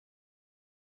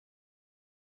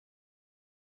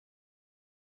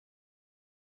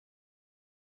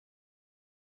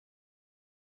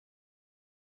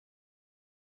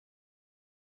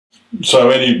So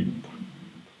any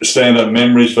stand-up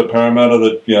memories for Parramatta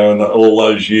that, you know, in all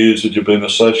those years that you've been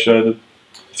associated?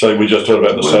 So we just talked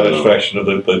about the satisfaction of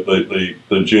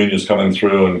the juniors coming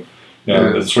through, and you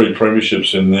know, the 3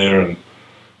 premierships in there. And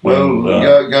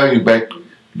going back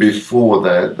before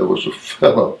that, there was a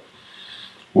fella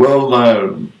well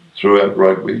known throughout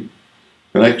rugby,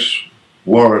 an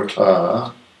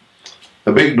ex-Waratah,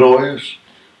 a big noise,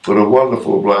 but a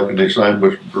wonderful bloke, and his name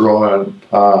was Brian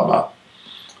Palmer.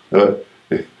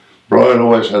 Brian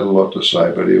always had a lot to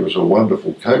say, but he was a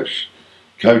wonderful coach.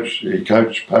 He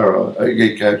coached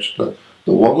the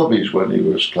Wallabies when he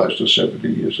was close to 70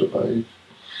 years of age.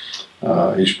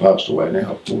 He's passed away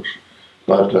now, of course,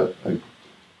 but a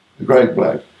great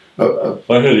bloke. I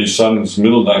heard his son's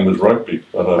middle name was Rugby.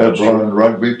 Brian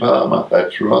Rugby Palmer,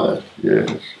 that's right,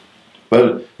 yes.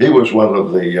 But he was one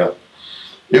of the,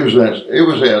 it was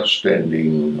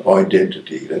outstanding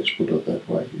identity, let's put it that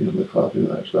way, in the club in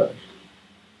those days.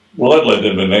 Well, that led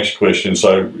to the next question.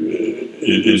 So,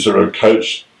 is there a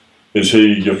coach? Is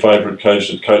he your favourite coach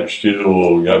that coached you,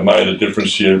 or you know, made a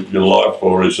difference to your life,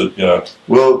 or is it, you know?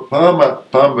 Well, Palmer,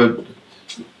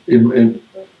 he would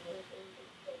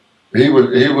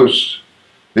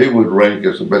rank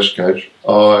as the best coach.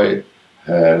 I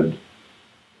had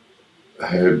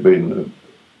been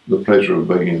the pleasure of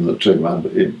being in the team under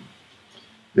him.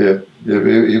 Yeah,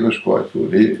 he was quite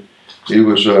good. He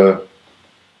was a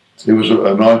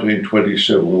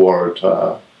 1927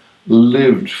 Waratah,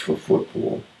 lived for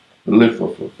football,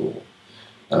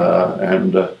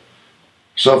 and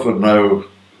suffered no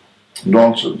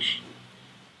nonsense.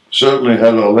 Certainly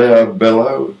had a loud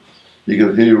bellow. You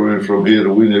could hear him from here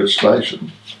to Wynyard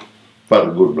Station, but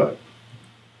a good bloke.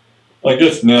 I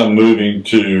guess now moving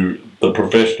to the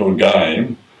professional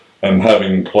game and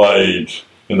having played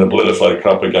in the Bledisloe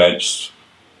Cup against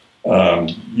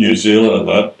New Zealand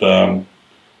and that,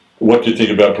 what do you think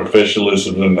about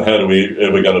professionalism, and how do we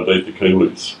ever going to beat the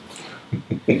Kiwis?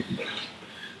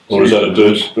 Or is that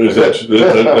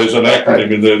there's an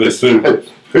acronym in there? There's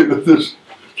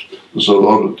a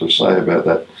lot to say about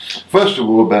that. First of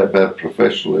all, about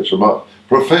professionalism.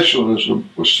 Professionalism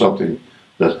was something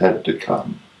that had to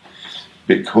come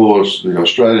because the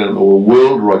Australian or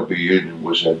World Rugby Union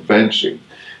was advancing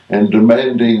and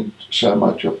demanding so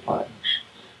much of players.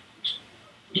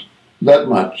 That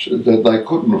much that they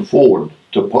couldn't afford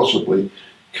to possibly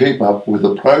keep up with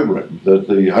the program that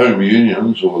the home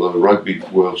unions or the rugby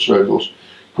world circles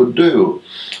could do.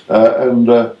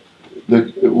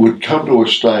 It would come to a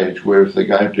stage where if the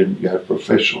game didn't go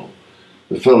professional,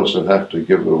 the fellas would have to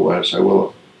give it away and say,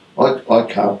 well, I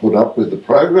can't put up with the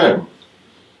program.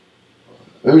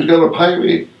 Who's going to pay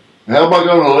me? How am I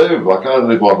going to live? I can't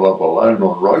live on love alone,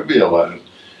 on rugby alone.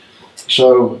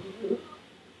 So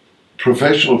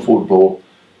professional football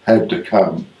had to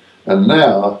come. And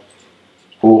now,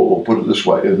 or put it this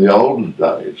way, in the olden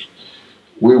days,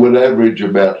 we would average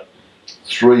about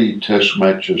 3 test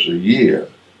matches a year.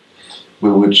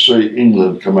 We would see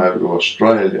England come over to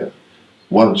Australia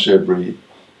once every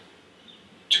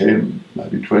 10,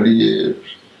 maybe 20 years.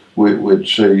 We'd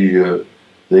see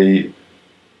the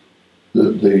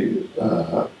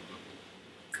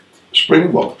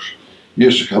Springboks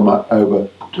used to come over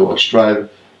to Australia,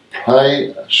 play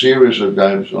a series of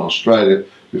games in Australia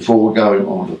before going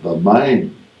on to the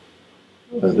main,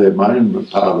 their main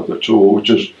part of the tour, which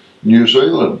is New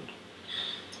Zealand.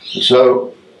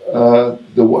 So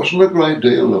there wasn't a great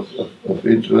deal of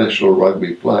international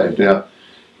rugby played. Now,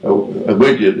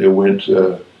 immediately it went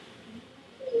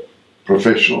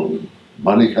professional,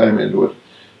 money came into it.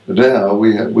 Now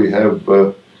we have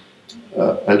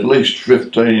at least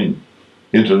 15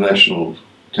 international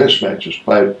test matches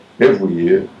played every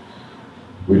year.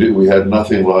 We had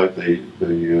nothing like the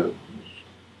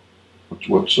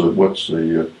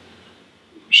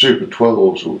Super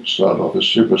 12s would start off as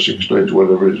Super 16s,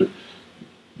 whatever it is.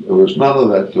 There was none of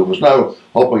that. There was no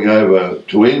hopping over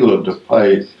to England to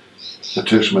play a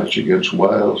test match against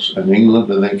Wales and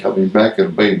England and then coming back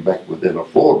and being back within a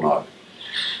fortnight.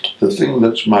 The thing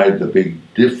that's made the big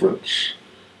difference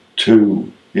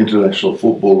to international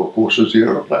football, of course, is the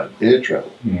aeroplane, air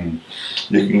travel. Mm.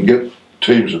 You can get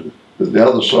teams at the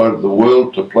other side of the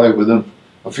world to play within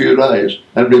a few days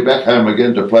and be back home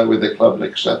again to play with their club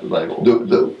next Saturday.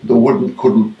 There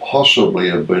couldn't possibly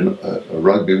have been a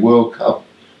Rugby World Cup,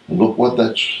 and look what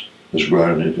has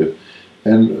grown into.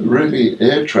 And really,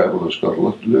 air travel has got a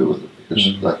lot to do with it because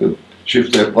they can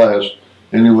shift their players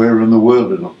anywhere in the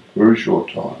world in a very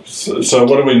short time. So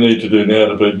what do we need to do now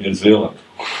to beat New Zealand?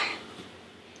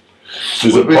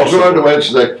 We've been trying to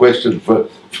answer that question for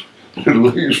at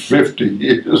least 50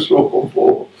 years or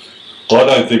more. I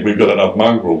don't think we've got enough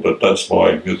mongrel, but that's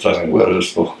my, it's only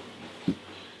personal.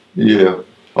 Yeah,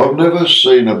 I've never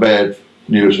seen a bad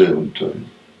New Zealand team.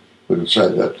 I can say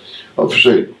that. I've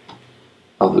seen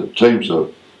other teams,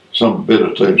 some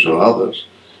better teams than others,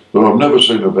 but I've never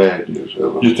seen a bad New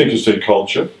Zealand. You think it's their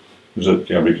culture? Is it,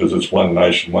 you know, because it's one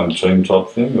nation, one team type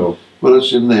thing, or? Well,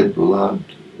 it's in their blood.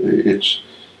 It's,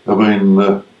 I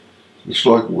mean, it's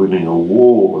like winning a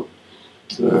war,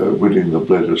 winning the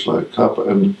Bledisloe Cup,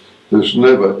 and there's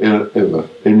never ever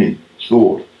any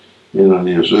thought in a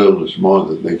New Zealander's mind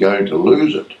that they're going to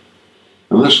lose it.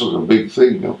 And this is a big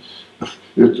thing.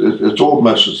 It's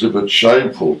almost as if it's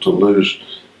shameful to lose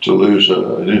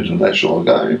an international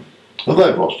game. And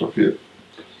they've lost a few.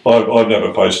 I've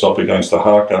never faced off against the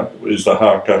haka. Is the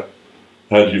haka,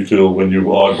 how do you feel when you're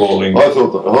eyeballing? I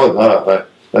thought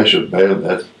they should ban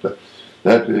that.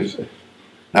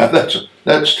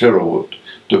 That's terrible.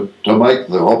 To make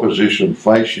the opposition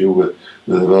face you with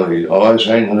their eyes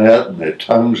hanging out and their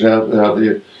tongues out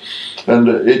there, and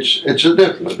it's a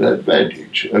definite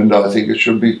advantage, and I think it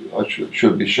should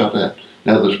be shut out.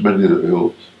 Now there's many that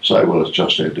will say, well, it's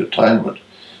just entertainment,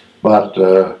 but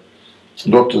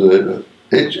not to the.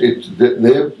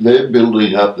 They're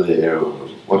building up their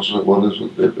what is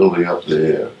it? They're building up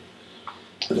their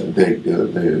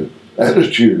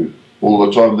attitude all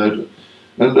the time.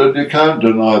 And you can't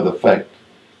deny the fact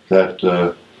that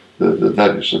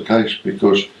that is the case,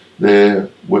 because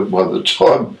by the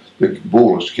time the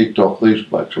ball is kicked off, these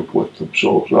blokes have worked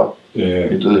themselves up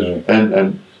into this,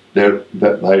 and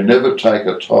they never take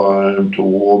a time to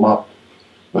warm up.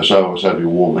 They say, oh, it's only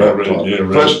warming up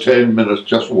time. First 10 minutes,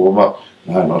 just warm up.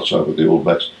 No, not so with the All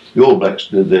Blacks. The All Blacks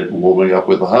did that warming up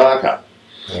with the haka.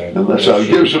 And so it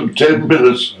gives them 10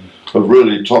 minutes of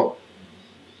really top.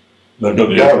 They've got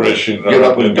the aggression, they're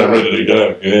ready to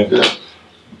go.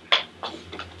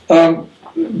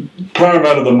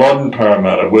 Parramatta, the modern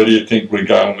Parramatta, where do you think we're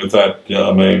going with that?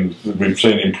 I mean, we've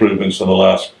seen improvements in the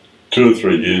last 2 or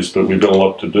 3 years, but we've got a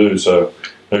lot to do. So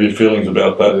have your feelings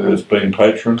about that as being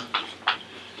patron?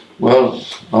 Well,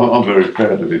 I'm very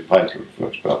proud to be patron for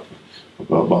a start.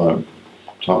 My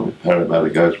time at Parramatta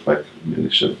goes back nearly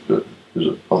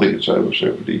I think it's over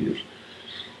 70 years.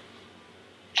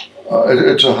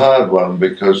 It's a hard one,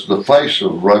 because the face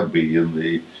of rugby in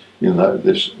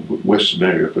this western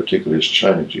area particularly is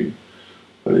changing.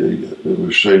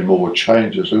 We've seen more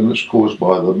changes, and it's caused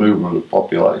by the movement of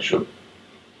population.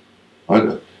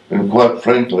 And quite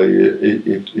frankly,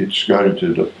 it's going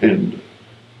to depend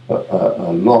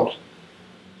a lot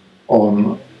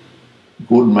on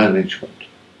good management.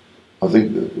 I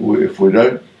think that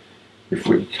if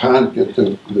we can't get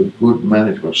the good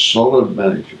management, solid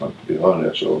management behind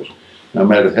ourselves, no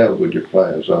matter how good your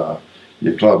players are,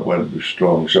 your club won't be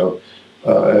strong. So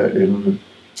in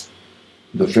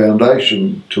the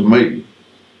foundation, to me,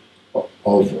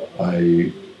 of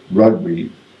a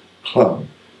rugby club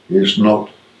is not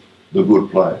the good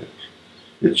players,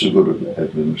 it's a good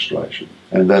administration.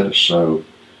 And that is so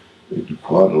in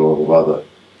quite a lot of other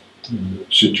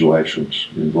situations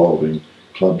involving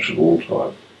clubs of all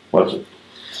time.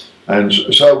 And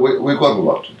so we've got a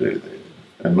lot to do there.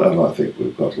 And I think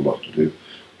we've got a lot to do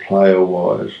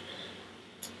player-wise.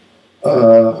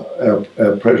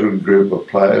 Our present group of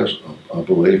players, I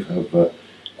believe, have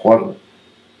quite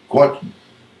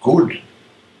good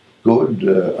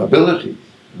ability,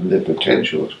 and their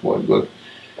potential is quite good.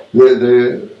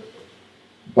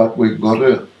 But we've got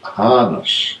to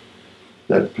harness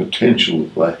that potential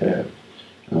that they have,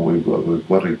 and we've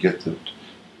got to get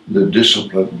the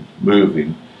discipline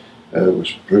moving. It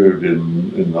was proved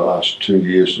in the last 2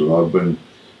 years that I've been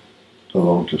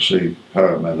along to see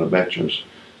Parramatta matches,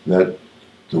 that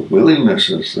the willingness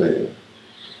is there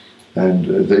and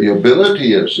the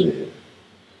ability is there,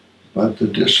 but the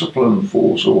discipline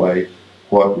falls away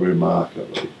quite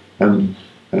remarkably. And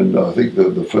I think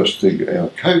that the first thing our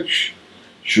coach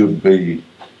should be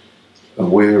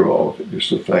aware of is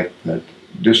the fact that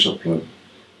discipline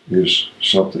is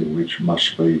something which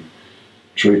must be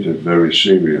treated very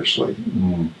seriously.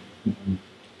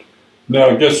 Now,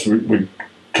 I guess we're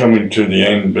coming to the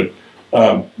end, but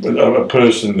a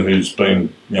person who's been,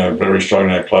 very strong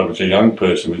in our club is a young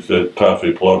person, is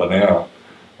Tafu Plata now,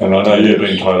 and I know you've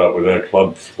been tied up with our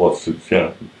club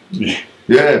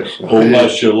yes,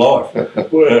 almost your life.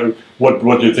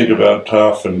 What do you think about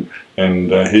Taf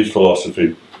and his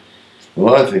philosophy?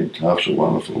 Well, I think Taf's a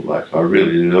wonderful bloke. I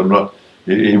really do. I'm not.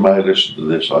 He may listen to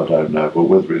this, I don't know, but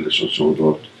whether he listens or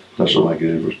not doesn't make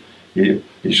any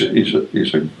difference.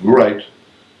 He's a great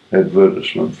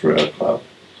advertisement for our club,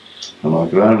 and I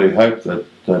can only hope that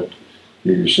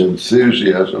his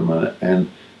enthusiasm and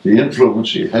the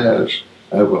influence he has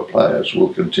over players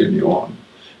will continue on,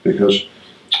 because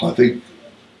I think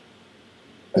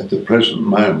at the present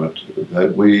moment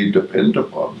that we depend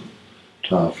upon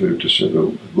Tafu to set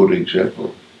a good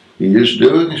example. He is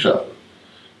doing so,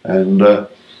 and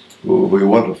we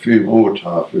want a few more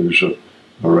Tafus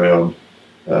around.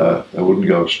 They wouldn't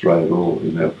go astray at all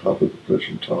in our club at the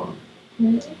present time.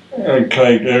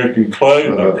 Okay, Eric, in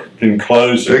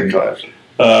closing,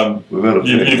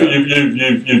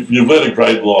 you've led a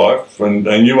great life,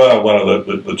 and you are one of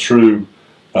the true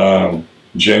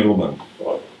gentlemen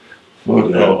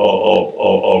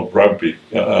of rugby.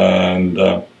 And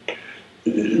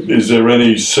is there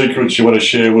any secrets you want to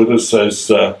share with us? As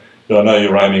I know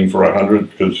you're aiming for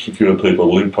 100, because fewer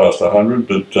people live past 100,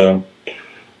 but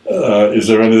is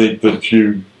there anything that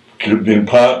you could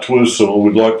impart to us or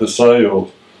would like to say? Or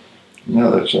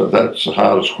no, that's the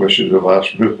hardest question you've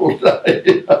asked me all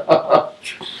day.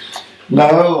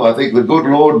 No, I think the good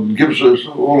Lord gives us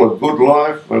all a good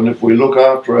life, and if we look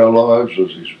after our lives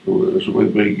as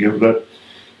we've been given it,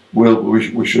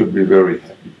 we should be very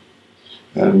happy.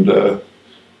 And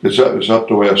it's up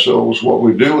to ourselves what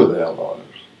we do with our lives.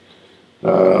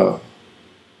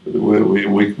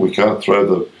 We can't throw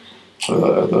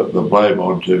the blame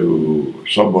onto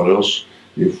someone else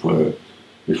if we're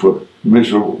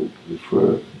miserable, if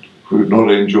we're not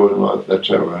enjoying life. That's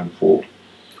our own fault.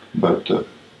 But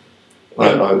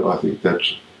I think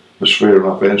that's as fair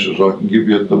enough answer as I can give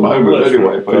you at the moment.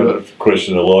 Anyway, the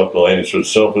question of life will answer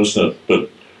itself, isn't it? But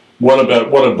what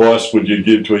advice would you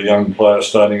give to a young player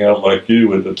starting out like you,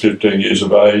 with 15 years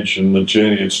of age and the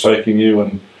journey it's taking you,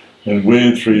 and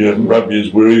weird through your rugby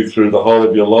is weird through the whole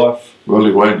of your life? Well,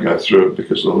 he won't go through it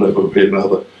because there'll never be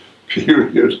another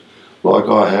period like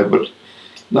I have. But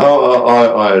no,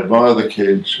 I admire the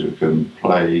kids who can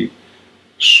play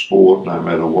sport, no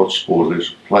matter what sport it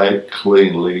is. Play it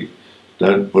cleanly.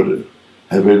 Don't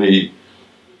have any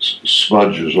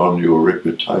smudges on your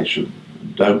reputation.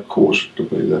 Don't cause it to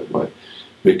be that way,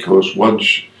 because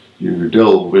once you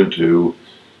delve into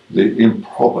the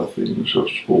improper things of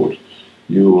sport,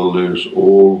 you will lose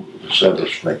all the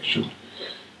satisfaction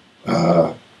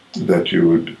that you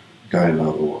would gain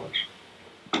otherwise.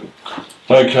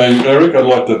 Okay, Eric, I'd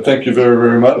like to thank you very,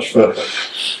 very much for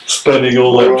spending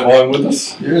all that time with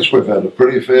us. Yes, we've had a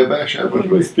pretty fair bash, haven't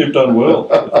we? You've done well.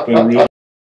 It's been really